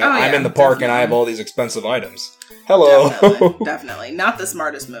 Posting that I'm in the park and I have all these expensive items. Hello. Definitely. Not the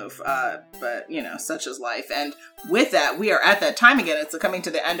smartest move. But, such is life. And with that, we are at that time again. It's coming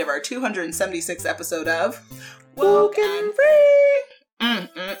to the end of our 276th episode of Woken Free.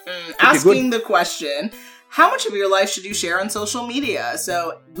 Asking the question, how much of your life should you share on social media?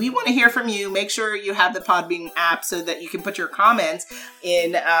 So we want to hear from you. Make sure you have the Podbean app so that you can put your comments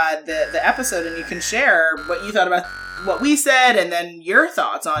in the episode and you can share what you thought about what we said and then your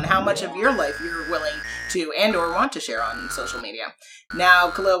thoughts on how much of your life you're willing to and or want to share on social media.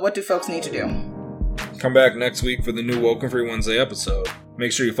 Now, Khalil, what do folks need to do? Come back next week for the new Woken Free Wednesday episode.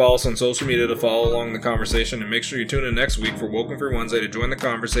 Make sure you follow us on social media to follow along the conversation, and make sure you tune in next week for Woken Free Wednesday to join the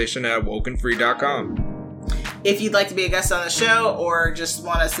conversation at wokenfree.com. If you'd like to be a guest on the show or just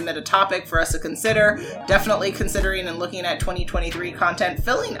want to submit a topic for us to consider, definitely considering and looking at 2023 content,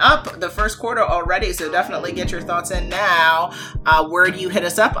 filling up the first quarter already, so definitely get your thoughts in now. Where do you hit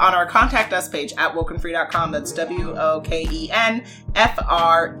us up? On our Contact Us page at wokenfree.com. That's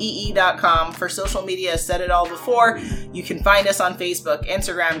WOKENFREE.com. For social media, said it all before. You can find us on Facebook,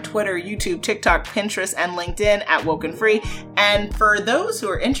 Instagram, Twitter, YouTube, TikTok, Pinterest, and LinkedIn at Woken Free. And for those who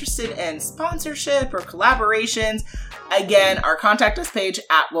are interested in sponsorship or collaborations, again, our Contact Us page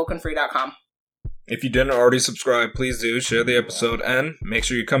at wokenfree.com. If you didn't already subscribe, please do share the episode and make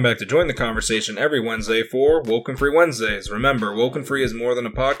sure you come back to join the conversation every Wednesday for Woken Free Wednesdays. Remember, Woken Free is more than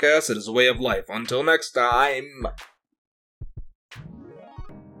a podcast, it is a way of life. Until next time.